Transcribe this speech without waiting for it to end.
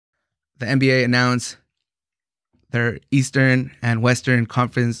the NBA announced their Eastern and Western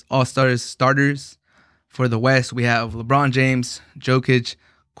Conference All-Stars starters. For the West, we have LeBron James, Jokic,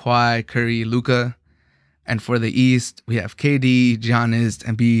 Kawhi, Curry, Luka. And for the East, we have KD, Giannis,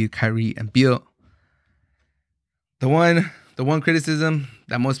 Embiid, Kyrie, and Beal. The one criticism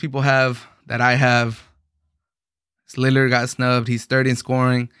that most people have, that I have, is Lillard got snubbed. He's third in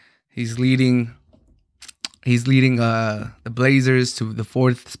scoring. He's leading the Blazers to the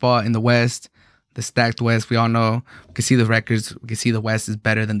fourth spot in the West, the stacked West. We all know. We can see the records. We can see the West is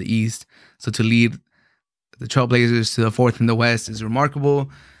better than the East. So to lead the Trailblazers to the fourth in the West is remarkable.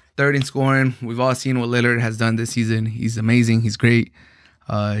 Third in scoring. We've all seen what Lillard has done this season. He's amazing. He's great.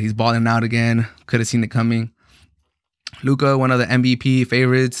 He's balling out again. Could have seen it coming. Luka, one of the MVP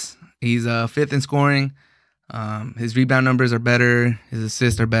favorites. He's fifth in scoring. His rebound numbers are better. His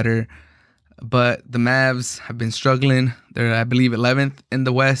assists are better. But the Mavs have been struggling. They're, I believe, 11th in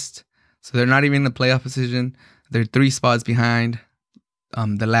the West. So they're not even in the playoff position. They're 3 spots behind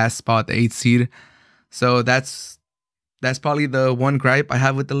the last spot, the 8th seed. So that's probably the one gripe I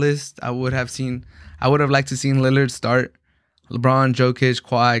have with the list. I would have liked to seen Lillard start. LeBron, Jokic,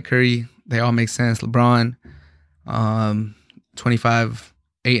 Kawhi, Curry, they all make sense. LeBron, 25,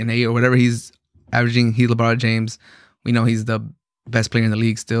 8 and 8 or whatever he's averaging. He's LeBron James. We know he's the best player in the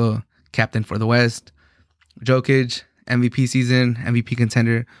league still. Captain for the West. Jokic, MVP season, MVP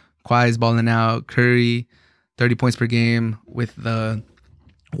contender. Kawhi is balling out. Curry, 30 points per game with the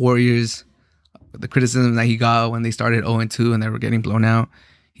Warriors. The criticism that he got when they started 0-2 and they were getting blown out,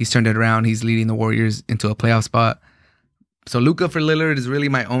 he's turned it around. He's leading the Warriors into a playoff spot. So Luka for Lillard is really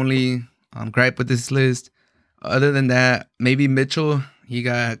my only gripe with this list. Other than that, maybe Mitchell. He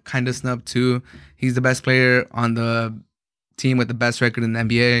got kind of snubbed too. He's the best player on the team with the best record in the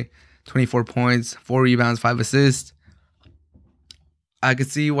NBA. 24 points, 4 rebounds, 5 assists. I could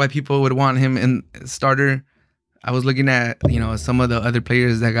see why people would want him in starter. I was looking at, some of the other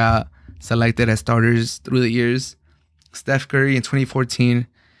players that got selected as starters through the years. Steph Curry in 2014,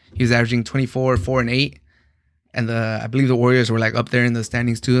 he was averaging 24, 4, and 8. And I believe the Warriors were like up there in the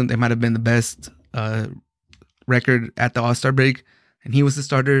standings too. They might have been the best record at the All-Star break. And he was the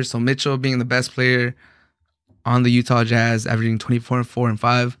starter. So Mitchell being the best player on the Utah Jazz, averaging 24, 4, and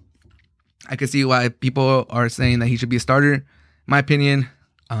 5. I can see why people are saying that he should be a starter. In my opinion,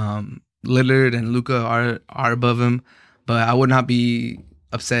 Lillard and Luka are above him. But I would not be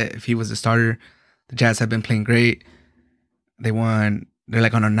upset if he was a starter. The Jazz have been playing great. They're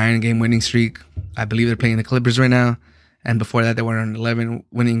like on a 9-game winning streak. I believe they're playing the Clippers right now. And before that, they were on an 11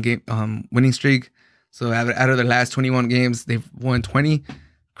 winning streak. So out of their last 21 games, they've won 20.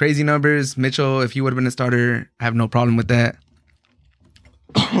 Crazy numbers. Mitchell, if he would have been a starter, I have no problem with that.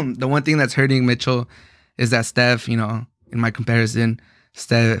 The one thing that's hurting Mitchell is that Steph, in my comparison,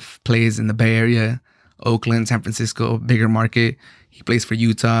 Steph plays in the Bay Area, Oakland, San Francisco, bigger market. He plays for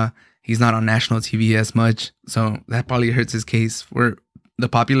Utah. He's not on national TV as much. So that probably hurts his case for the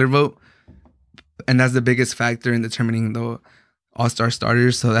popular vote. And that's the biggest factor in determining the All-Star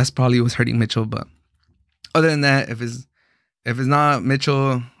starters. So that's probably what's hurting Mitchell. But other than that, if it's not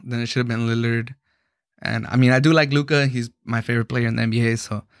Mitchell, then it should have been Lillard. And I mean, I do like Luka. He's my favorite player in the NBA.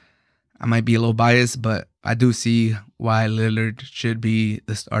 So I might be a little biased, but I do see why Lillard should be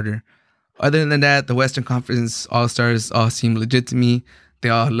the starter. Other than that, the Western Conference All-Stars all seem legit to me. They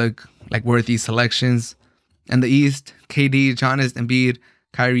all look like worthy selections. And the East, KD, Giannis, Embiid,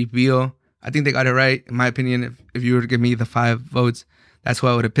 Kyrie, Beal. I think they got it right. In my opinion, if you were to give me the 5 votes, that's who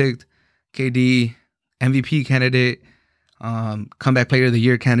I would have picked. KD, MVP candidate, comeback player of the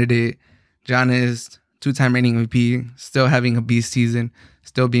year candidate. Giannis, 2-time reigning MVP, still having a beast season,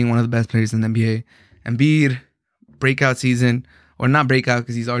 still being one of the best players in the NBA. Embiid, breakout season, or not breakout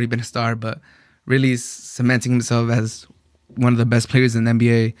because he's already been a star, but really cementing himself as one of the best players in the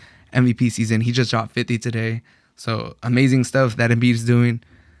NBA. MVP season, he just dropped 50 today. So amazing stuff that Embiid's doing.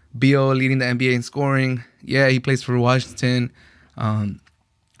 Beal leading the NBA in scoring. Yeah, he plays for Washington,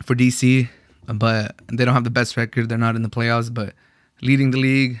 for DC, but they don't have the best record. They're not in the playoffs, but leading the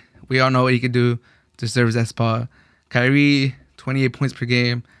league. We all know what he could do to serve that spot. Kyrie, 28 points per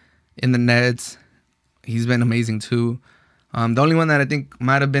game in the Nets. He's been amazing too. The only one that I think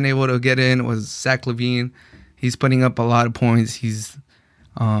might have been able to get in was Zach LaVine. He's putting up a lot of points. He's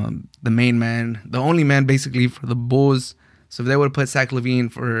the main man, the only man basically for the Bulls. So if they would have put Zach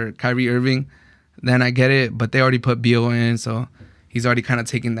LaVine for Kyrie Irving, then I get it. But they already put Beal in, so he's already kind of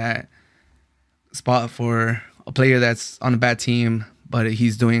taking that spot for a player that's on a bad team, but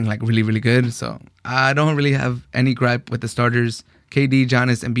he's doing like really, really good. So I don't really have any gripe with the starters. KD,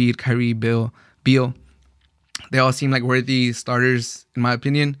 Giannis, Embiid, Kyrie, Beal. They all seem like worthy starters in my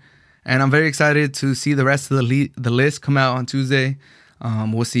opinion. And I'm very excited to see the rest of the list come out on Tuesday.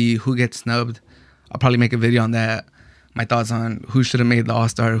 We'll see who gets snubbed. I'll probably make a video on that. My thoughts on who should have made the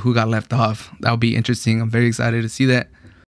All-Star, who got left off. That'll be interesting. I'm very excited to see that.